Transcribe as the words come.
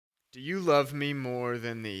"Do you love me more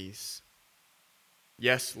than these?"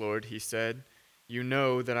 "Yes, Lord," he said. "You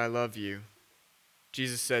know that I love you."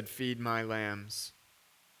 Jesus said, "Feed my lambs."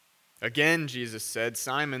 Again, Jesus said,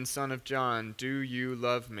 "Simon, son of John, do you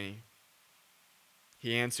love me?"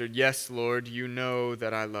 He answered, "Yes, Lord, you know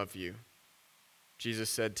that I love you." Jesus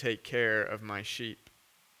said, "Take care of my sheep."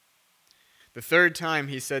 The third time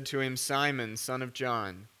he said to him, "Simon, son of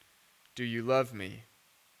John, do you love me?"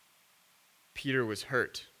 Peter was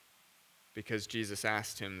hurt because Jesus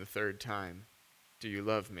asked him the third time, "Do you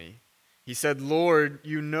love me?" He said, "Lord,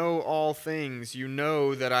 you know all things. You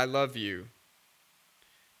know that I love you."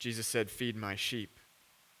 Jesus said, "Feed my sheep.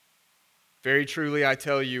 Very truly I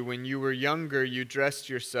tell you, when you were younger, you dressed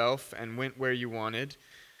yourself and went where you wanted.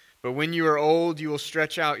 But when you are old, you will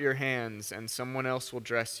stretch out your hands, and someone else will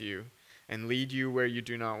dress you and lead you where you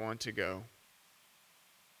do not want to go."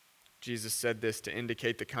 Jesus said this to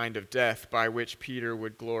indicate the kind of death by which Peter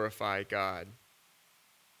would glorify God.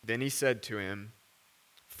 Then he said to him,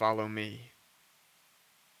 "Follow me."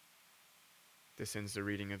 This ends the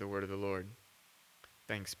reading of the word of the Lord.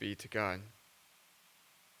 Thanks be to God.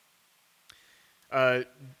 My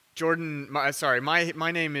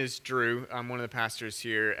name is Drew. I'm one of the pastors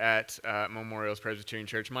here at Memorials Presbyterian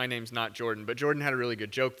Church. My name's not Jordan, but Jordan had a really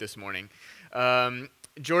good joke this morning.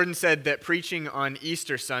 Jordan said that preaching on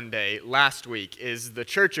Easter Sunday last week is the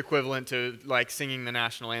church equivalent to like singing the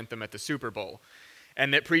national anthem at the Super Bowl.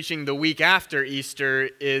 And that preaching the week after Easter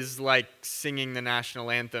is like singing the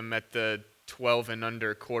national anthem at the 12 and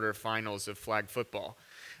under quarterfinals of flag football,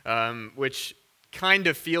 which kind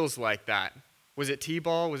of feels like that. Was it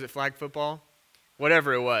T-ball? Was it flag football?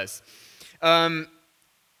 Whatever it was. The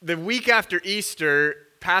week after Easter,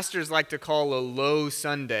 pastors like to call a low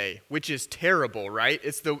Sunday, which is terrible, right?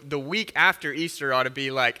 It's the week after Easter ought to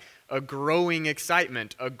be like a growing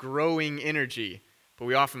excitement, a growing energy. But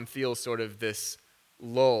we often feel sort of this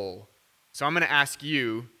lull. So I'm going to ask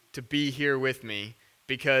you to be here with me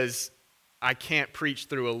because I can't preach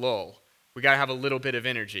through a lull. We got to have a little bit of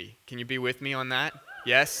energy. Can you be with me on that?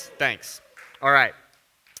 Yes? Thanks. All right.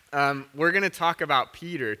 We're going to talk about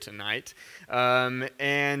Peter tonight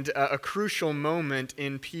and a crucial moment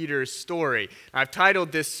in Peter's story. I've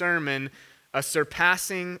titled this sermon, "A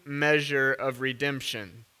Surpassing Measure of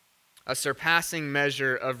Redemption." A surpassing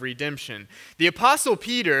measure of redemption. The Apostle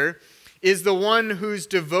Peter is the one whose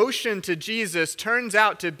devotion to Jesus turns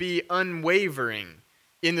out to be unwavering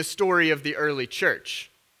in the story of the early church.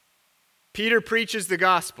 Peter preaches the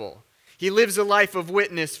gospel. He lives a life of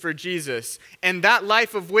witness for Jesus, and that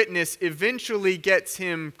life of witness eventually gets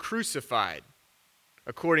him crucified,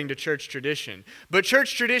 according to church tradition. But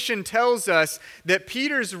church tradition tells us that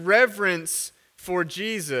Peter's reverence for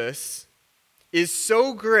Jesus is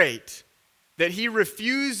so great that he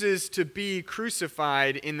refuses to be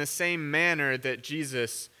crucified in the same manner that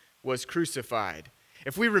Jesus was crucified.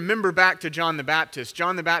 If we remember back to John the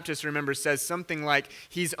Baptist, remember, says something like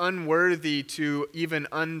he's unworthy to even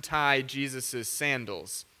untie Jesus'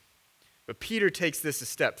 sandals. But Peter takes this a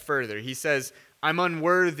step further. He says, I'm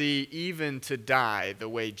unworthy even to die the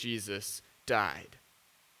way Jesus died.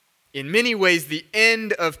 In many ways, the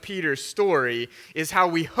end of Peter's story is how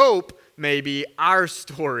we hope maybe our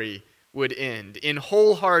story would end, in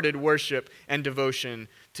wholehearted worship and devotion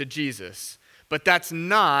to Jesus. But that's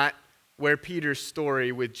not where Peter's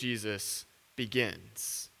story with Jesus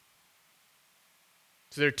begins.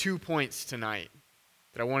 So there are 2 points tonight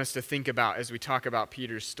that I want us to think about as we talk about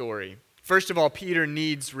Peter's story. First of all, Peter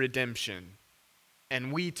needs redemption,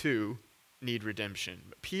 and we too need redemption.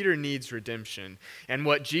 But Peter needs redemption, and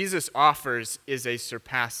what Jesus offers is a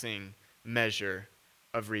surpassing measure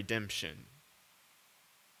of redemption.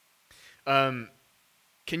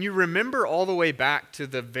 Can you remember all the way back to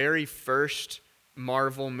the very first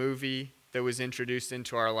Marvel movie that was introduced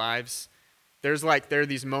into our lives? There are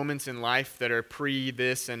these moments in life that are pre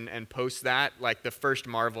this and post that. Like the first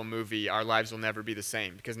Marvel movie, Our Lives Will Never Be the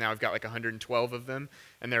Same, because now we've got like 112 of them,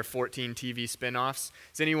 and there are 14 TV spin-offs.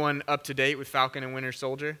 Is anyone up to date with Falcon and Winter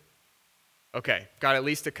Soldier? Okay, got at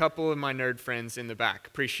least a couple of my nerd friends in the back.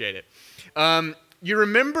 Appreciate it. You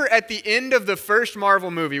remember at the end of the first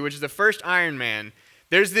Marvel movie, which is the first Iron Man,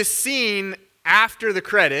 there's this scene after the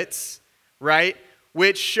credits, right,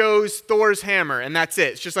 which shows Thor's hammer, and that's it.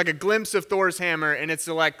 It's just like a glimpse of Thor's hammer, and it's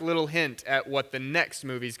a like little hint at what the next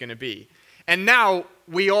movie's going to be. And now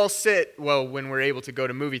we all sit, well, when we're able to go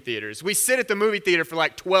to movie theaters, we sit at the movie theater for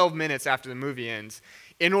like 12 minutes after the movie ends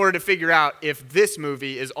in order to figure out if this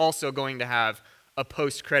movie is also going to have a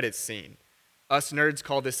post-credits scene. Us nerds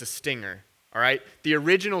call this a stinger. All right? The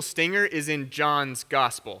original stinger is in John's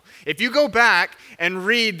gospel. If you go back and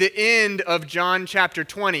read the end of John chapter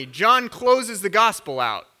 20, John closes the gospel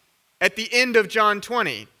out. At the end of John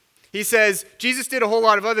 20, he says, Jesus did a whole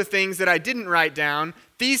lot of other things that I didn't write down.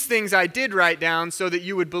 These things I did write down so that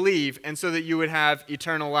you would believe and so that you would have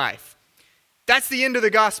eternal life. That's the end of the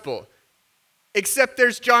gospel. Except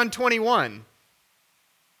there's John 21.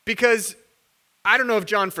 Because I don't know if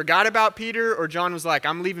John forgot about Peter or John was like,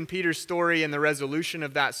 I'm leaving Peter's story and the resolution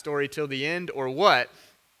of that story till the end or what.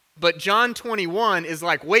 But John 21 is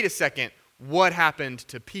like, wait a second, what happened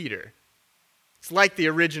to Peter? It's like the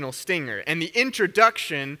original stinger. And the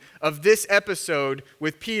introduction of this episode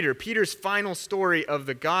with Peter, Peter's final story of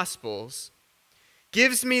the Gospels,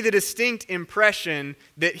 gives me the distinct impression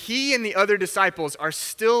that he and the other disciples are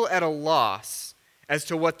still at a loss as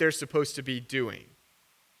to what they're supposed to be doing.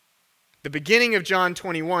 The beginning of John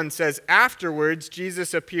 21 says, afterwards,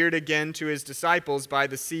 Jesus appeared again to his disciples by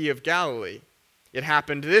the Sea of Galilee. It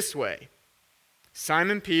happened this way.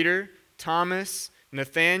 Simon Peter, Thomas,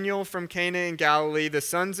 Nathanael from Cana in Galilee, the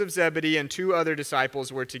sons of Zebedee, and 2 other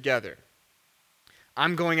disciples were together.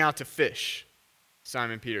 I'm going out to fish,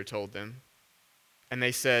 Simon Peter told them. And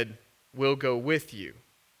they said, we'll go with you.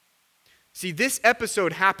 See, this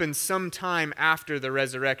episode happens sometime after the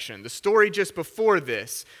resurrection. The story just before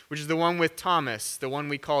this, which is the one with Thomas, the one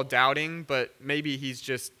we call doubting, but maybe he's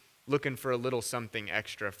just looking for a little something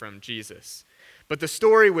extra from Jesus. But the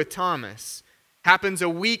story with Thomas happens a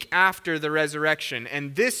week after the resurrection,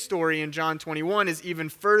 and this story in John 21 is even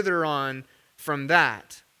further on from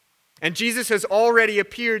that. And Jesus has already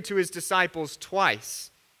appeared to his disciples twice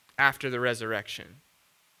after the resurrection.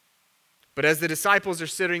 But as the disciples are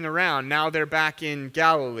sitting around, now they're back in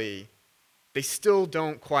Galilee, they still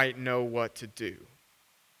don't quite know what to do.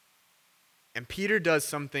 And Peter does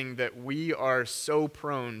something that we are so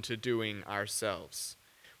prone to doing ourselves.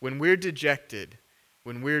 When we're dejected,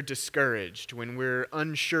 when we're discouraged, when we're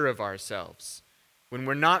unsure of ourselves, when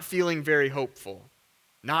we're not feeling very hopeful,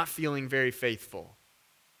 not feeling very faithful,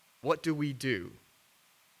 what do?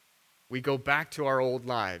 We go back to our old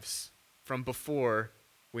lives from before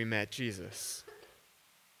we met Jesus.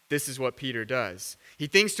 This is what Peter does. He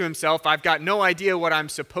thinks to himself, I've got no idea what I'm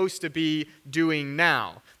supposed to be doing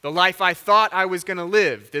now. The life I thought I was going to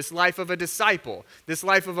live, this life of a disciple, this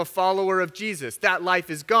life of a follower of Jesus, that life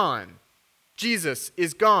is gone. Jesus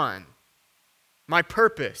is gone. My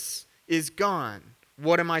purpose is gone.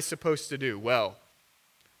 What am I supposed to do? Well,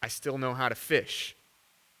 I still know how to fish.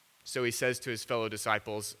 So he says to his fellow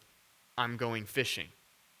disciples, I'm going fishing.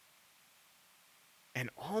 And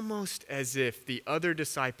almost as if the other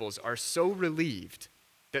disciples are so relieved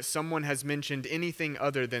that someone has mentioned anything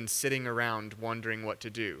other than sitting around wondering what to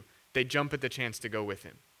do, they jump at the chance to go with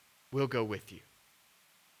him. We'll go with you.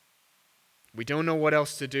 We don't know what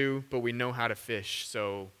else to do, but we know how to fish,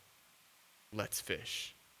 so let's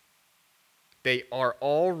fish. They are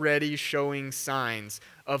already showing signs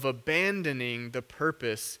of abandoning the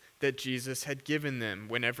purpose that Jesus had given them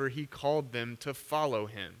whenever he called them to follow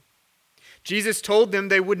him. Jesus told them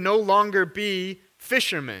they would no longer be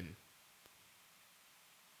fishermen.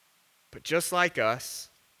 But just like us,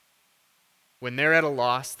 when they're at a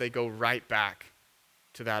loss, they go right back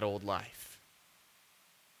to that old life.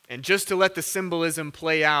 And just to let the symbolism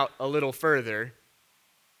play out a little further,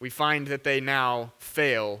 we find that they now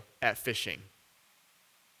fail at fishing.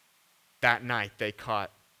 That night they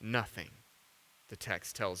caught nothing, the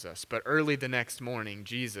text tells us. But early the next morning,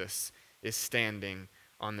 Jesus is standing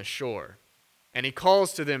on the shore. And he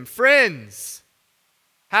calls to them, friends,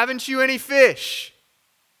 haven't you any fish?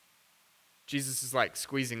 Jesus is like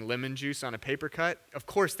squeezing lemon juice on a paper cut. Of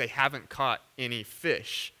course they haven't caught any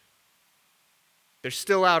fish. They're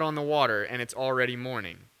still out on the water and it's already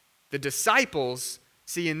morning. The disciples,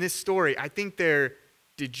 see in this story, I think they're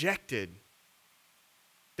dejected.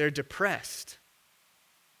 They're depressed.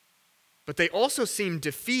 But they also seem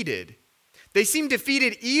defeated. They seem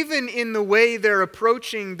defeated even in the way they're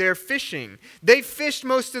approaching their fishing. They've fished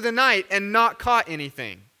most of the night and not caught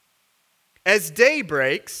anything. As day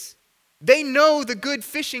breaks, they know the good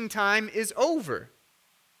fishing time is over.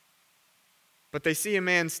 But they see a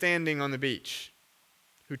man standing on the beach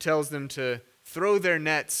who tells them to throw their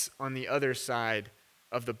nets on the other side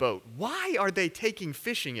of the boat. Why are they taking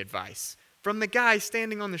fishing advice from the guy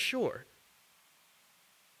standing on the shore?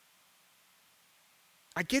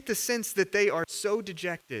 I get the sense that they are so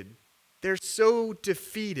dejected, they're so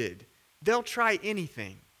defeated, they'll try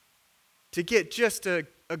anything to get just a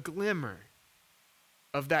glimmer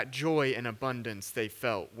of that joy and abundance they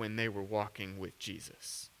felt when they were walking with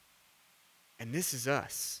Jesus. And this is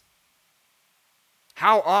us.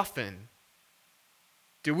 How often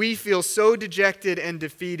Do we feel so dejected and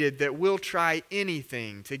defeated that we'll try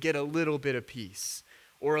anything to get a little bit of peace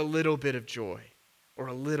or a little bit of joy or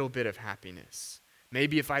a little bit of happiness?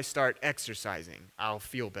 Maybe if I start exercising, I'll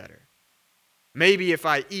feel better. Maybe if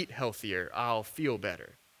I eat healthier, I'll feel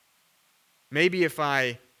better. Maybe if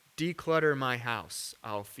I declutter my house,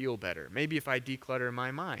 I'll feel better. Maybe if I declutter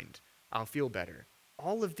my mind, I'll feel better.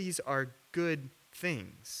 All of these are good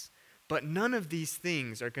things, but none of these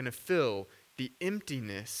things are going to fill the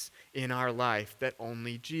emptiness in our life that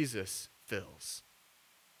only Jesus fills.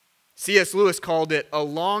 C.S. Lewis called it a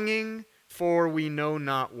longing for we know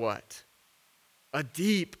not what, a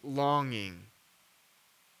deep longing.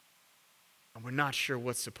 And we're not sure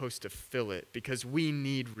what's supposed to fill it because we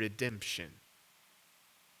need redemption.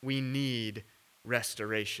 We need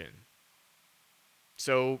restoration.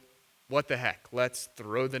 So, what the heck? Let's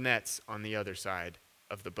throw the nets on the other side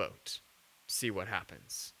of the boat. See what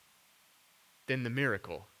happens. Then the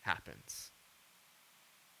miracle happens.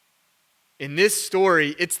 In this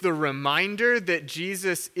story, it's the reminder that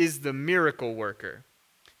Jesus is the miracle worker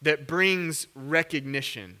that brings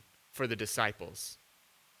recognition for the disciples.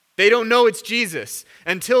 They don't know it's Jesus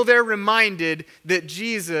until they're reminded that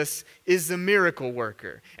Jesus is the miracle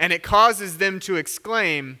worker. And it causes them to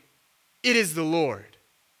exclaim, "It is the Lord."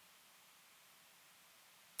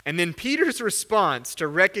 And then Peter's response to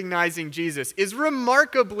recognizing Jesus is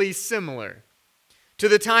remarkably similar to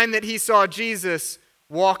the time that he saw Jesus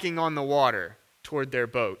walking on the water toward their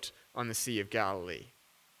boat on the Sea of Galilee.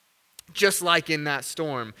 Just like in that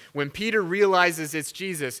storm, when Peter realizes it's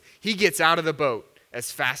Jesus, he gets out of the boat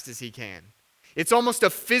as fast as he can. It's almost a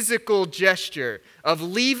physical gesture of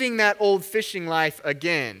leaving that old fishing life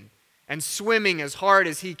again and swimming as hard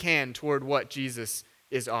as he can toward what Jesus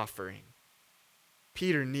is offering.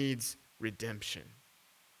 Peter needs redemption.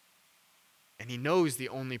 And he knows the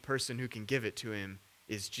only person who can give it to him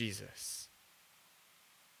is Jesus.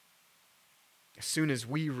 As soon as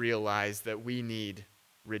we realize that we need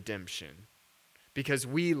redemption, because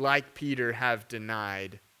we, like Peter, have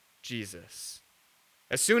denied Jesus.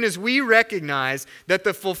 As soon as we recognize that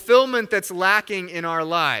the fulfillment that's lacking in our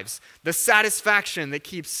lives, the satisfaction that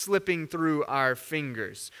keeps slipping through our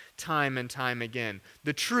fingers time and time again,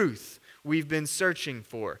 the truth we've been searching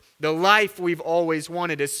for, the life we've always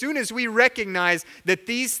wanted, as soon as we recognize that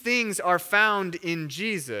these things are found in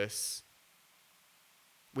Jesus,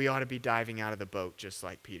 we ought to be diving out of the boat just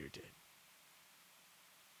like Peter did.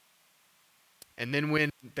 And then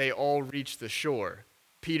when they all reach the shore,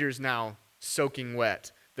 Peter's now soaking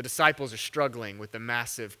wet. The disciples are struggling with the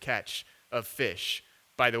massive catch of fish.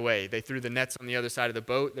 By the way, they threw the nets on the other side of the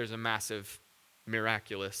boat. There's a massive,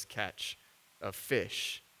 miraculous catch of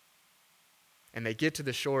fish. And they get to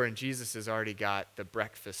the shore, and Jesus has already got the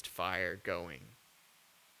breakfast fire going.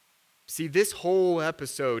 See, this whole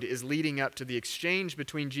episode is leading up to the exchange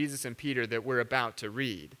between Jesus and Peter that we're about to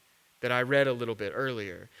read, that I read a little bit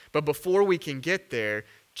earlier. But before we can get there,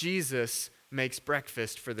 Jesus makes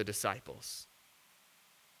breakfast for the disciples.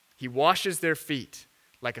 He washes their feet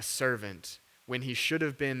like a servant when he should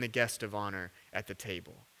have been the guest of honor at the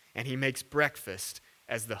table. And he makes breakfast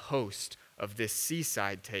as the host of this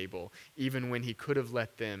seaside table, even when he could have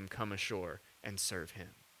let them come ashore and serve him.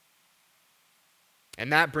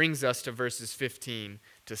 And that brings us to verses 15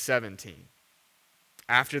 to 17.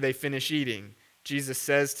 After they finish eating, Jesus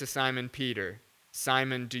says to Simon Peter,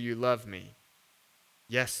 "Simon, do you love me?"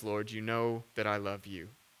 "Yes, Lord, you know that I love you.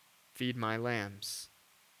 Feed my lambs."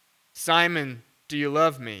 "Simon, do you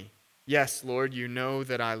love me?" "Yes, Lord, you know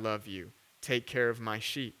that I love you. Take care of my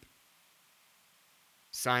sheep."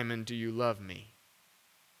 "Simon, do you love me?"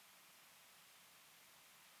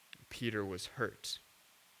 Peter was hurt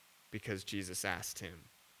because Jesus asked him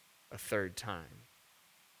a third time.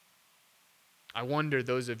 I wonder,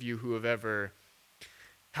 those of you who have ever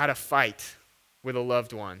had a fight with a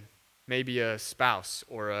loved one, maybe a spouse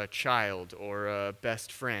or a child or a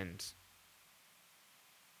best friend,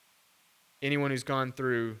 anyone who's gone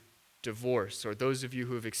through divorce, or those of you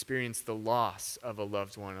who have experienced the loss of a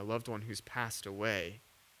loved one who's passed away,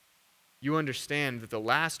 you understand that the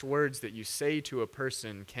last words that you say to a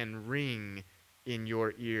person can ring in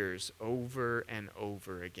your ears over and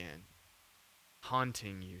over again,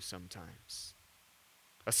 haunting you sometimes,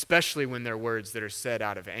 especially when they're words that are said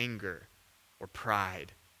out of anger or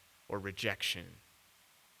pride or rejection.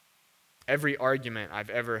 Every argument I've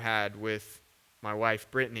ever had with my wife,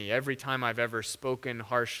 Brittany, every time I've ever spoken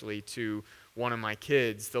harshly to one of my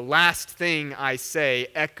kids, the last thing I say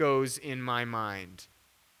echoes in my mind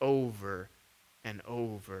over and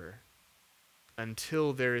over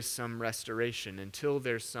until there is some restoration, until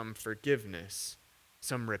there's some forgiveness,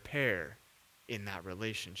 some repair in that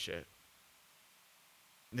relationship.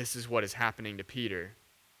 This is what is happening to Peter.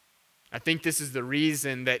 I think this is the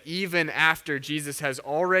reason that even after Jesus has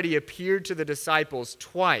already appeared to the disciples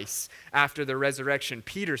twice after the resurrection,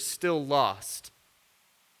 Peter's still lost.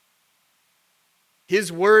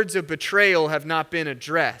 His words of betrayal have not been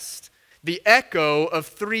addressed. The echo of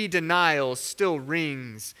 3 denials still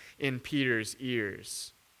rings in Peter's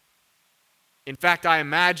ears. In fact, I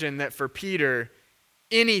imagine that for Peter,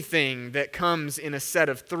 anything that comes in a set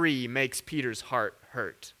of 3 makes Peter's heart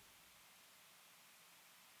hurt.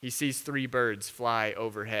 He sees 3 birds fly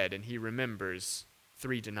overhead, and he remembers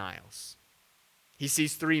 3 denials. He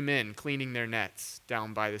sees 3 men cleaning their nets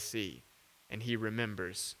down by the sea, and he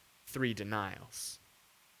remembers 3 denials.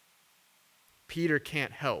 Peter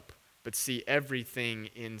can't help but see everything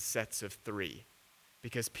in sets of 3,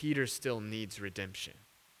 because Peter still needs redemption.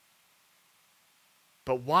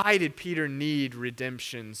 But why did Peter need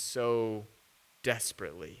redemption so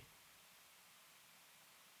desperately?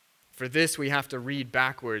 For this, we have to read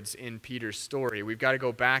backwards in Peter's story. We've got to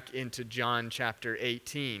go back into John chapter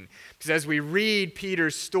 18. Because as we read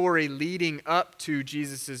Peter's story leading up to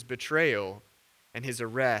Jesus' betrayal and his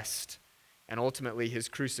arrest and ultimately his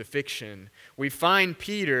crucifixion, we find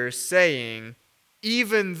Peter saying,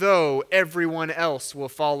 even though everyone else will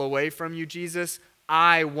fall away from you, Jesus,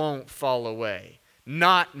 I won't fall away.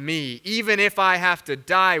 Not me. Even if I have to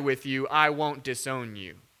die with you, I won't disown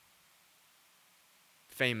you.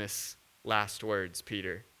 Famous last words,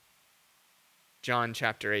 Peter. John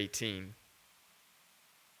chapter 18.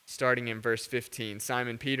 Starting in verse 15,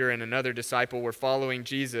 Simon Peter and another disciple were following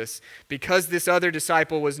Jesus. Because this other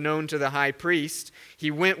disciple was known to the high priest,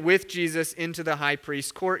 he went with Jesus into the high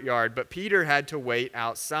priest's courtyard, but Peter had to wait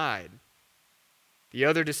outside. The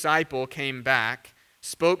other disciple came back,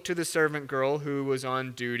 spoke to the servant girl who was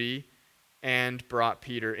on duty, and brought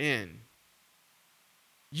Peter in.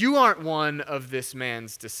 You aren't one of this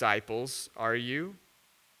man's disciples, are you?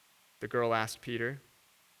 The girl asked Peter.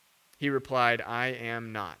 He replied, I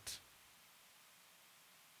am not.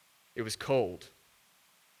 It was cold,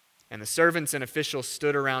 and the servants and officials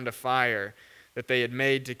stood around a fire that they had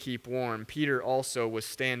made to keep warm. Peter also was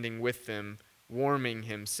standing with them, warming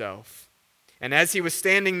himself. And as he was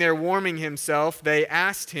standing there warming himself, they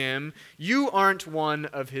asked him, you aren't one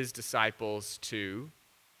of his disciples too,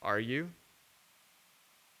 are you?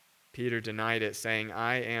 Peter denied it, saying,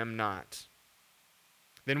 I am not.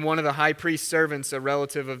 Then one of the high priest's servants, a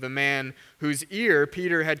relative of the man whose ear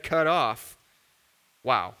Peter had cut off,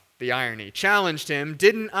 wow, the irony, challenged him,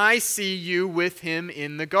 didn't I see you with him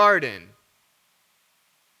in the garden?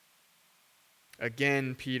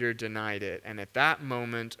 Again, Peter denied it, and at that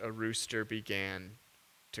moment a rooster began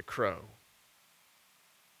to crow.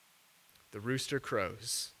 The rooster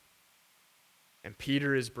crows, and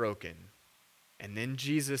Peter is broken. And then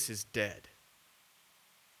Jesus is dead.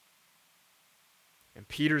 And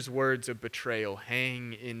Peter's words of betrayal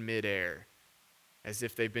hang in midair as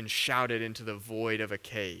if they've been shouted into the void of a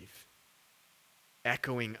cave,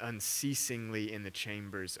 echoing unceasingly in the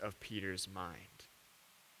chambers of Peter's mind.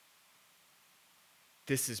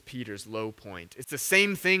 This is Peter's low point. It's the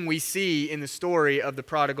same thing we see in the story of the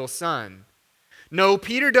prodigal son. No,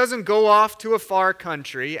 Peter doesn't go off to a far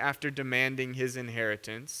country after demanding his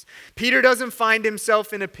inheritance. Peter doesn't find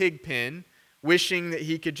himself in a pig pen, wishing that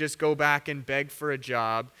he could just go back and beg for a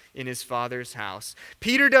job in his father's house.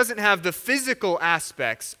 Peter doesn't have the physical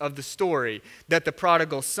aspects of the story that the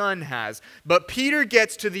prodigal son has, but Peter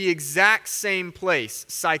gets to the exact same place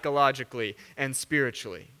psychologically and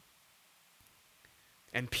spiritually.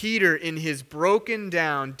 And Peter, in his broken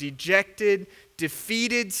down, dejected,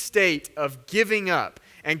 defeated state of giving up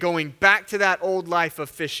and going back to that old life of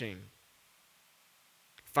fishing,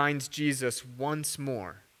 finds Jesus once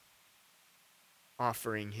more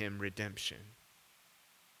offering him redemption.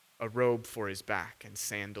 A robe for his back and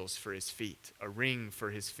sandals for his feet, a ring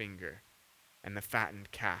for his finger, and the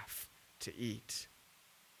fattened calf to eat.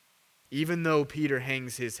 Even though Peter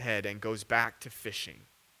hangs his head and goes back to fishing,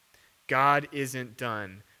 God isn't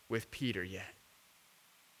done with Peter yet.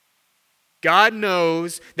 God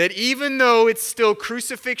knows that even though it's still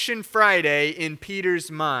Crucifixion Friday in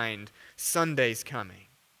Peter's mind, Sunday's coming.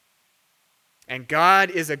 And God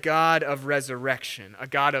is a God of resurrection, a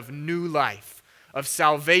God of new life, of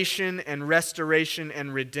salvation and restoration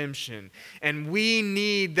and redemption. And we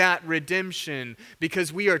need that redemption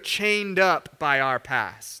because we are chained up by our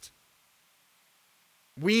past.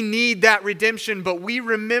 We need that redemption, but we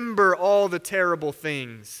remember all the terrible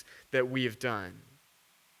things that we have done.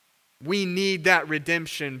 We need that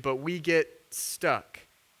redemption, but we get stuck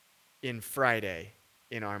in Friday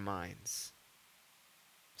in our minds.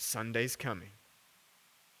 Sunday's coming.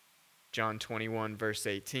 John 21, verse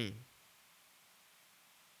 18.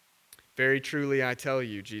 Very truly I tell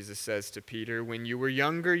you, Jesus says to Peter, when you were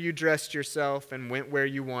younger you dressed yourself and went where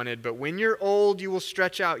you wanted, but when you're old you will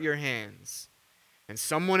stretch out your hands, and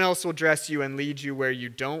someone else will dress you and lead you where you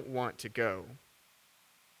don't want to go.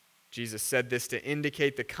 Jesus said this to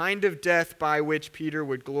indicate the kind of death by which Peter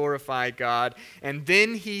would glorify God, and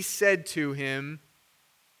then he said to him,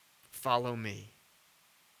 "Follow me."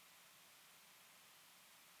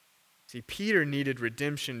 See, Peter needed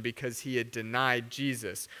redemption because he had denied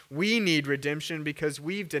Jesus. We need redemption because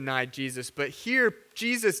we've denied Jesus. But here,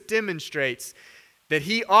 Jesus demonstrates that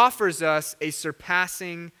he offers us a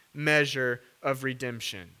surpassing measure of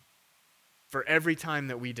redemption for every time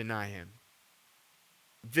that we deny him.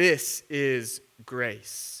 This is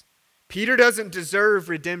grace. Peter doesn't deserve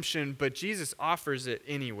redemption, but Jesus offers it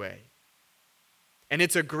anyway. And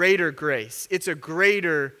it's a greater grace. It's a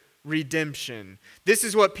greater redemption. This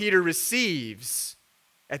is what Peter receives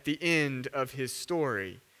at the end of his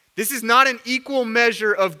story. This is not an equal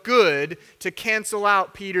measure of good to cancel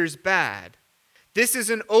out Peter's bad. This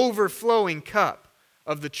is an overflowing cup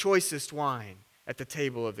of the choicest wine at the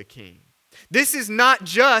table of the king. This is not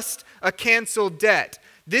just a canceled debt.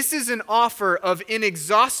 This is an offer of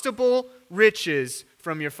inexhaustible riches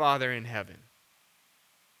from your Father in heaven.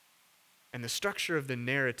 And the structure of the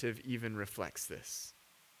narrative even reflects this.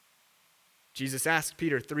 Jesus asked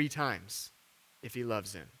Peter 3 times if he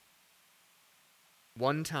loves him.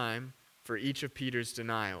 1 time for each of Peter's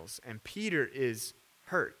denials. And Peter is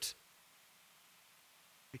hurt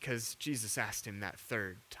because Jesus asked him that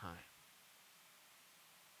 3rd time.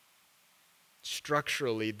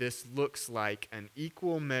 Structurally, this looks like an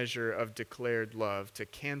equal measure of declared love to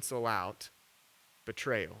cancel out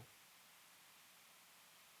betrayal.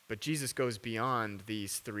 But Jesus goes beyond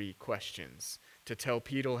these 3 questions to tell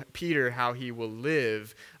Peter how he will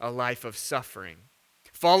live a life of suffering,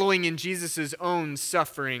 following in Jesus' own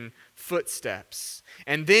suffering footsteps.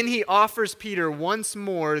 And then he offers Peter once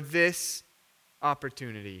more this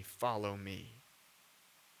opportunity: follow me.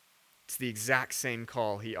 It's the exact same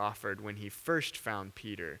call he offered when he first found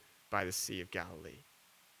Peter by the Sea of Galilee.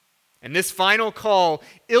 And this final call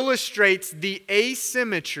illustrates the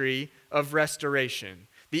asymmetry of restoration.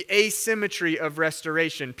 The asymmetry of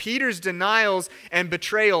restoration. Peter's denials and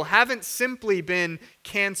betrayal haven't simply been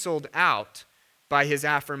canceled out by his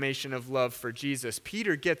affirmation of love for Jesus.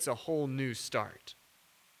 Peter gets a whole new start.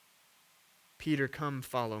 Peter, come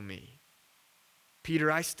follow me. Peter,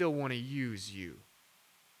 I still want to use you.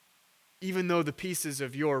 Even though the pieces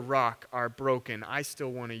of your rock are broken, I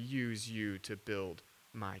still want to use you to build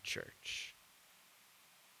my church.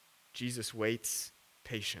 Jesus waits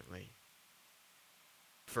patiently.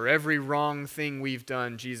 For every wrong thing we've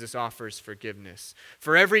done, Jesus offers forgiveness.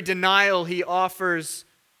 For every denial, he offers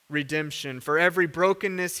redemption. For every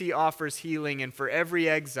brokenness, he offers healing. And for every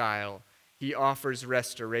exile, he offers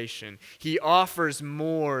restoration. He offers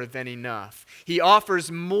more than enough. He offers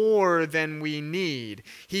more than we need.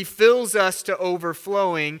 He fills us to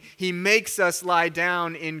overflowing. He makes us lie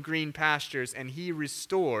down in green pastures, and he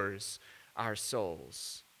restores our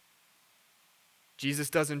souls. Jesus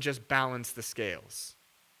doesn't just balance the scales.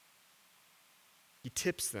 He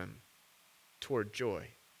tips them toward joy.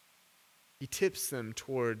 He tips them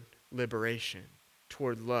toward liberation,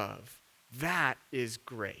 toward love. That is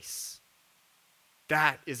grace.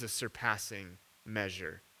 That is a surpassing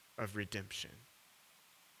measure of redemption.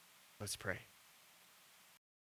 Let's pray.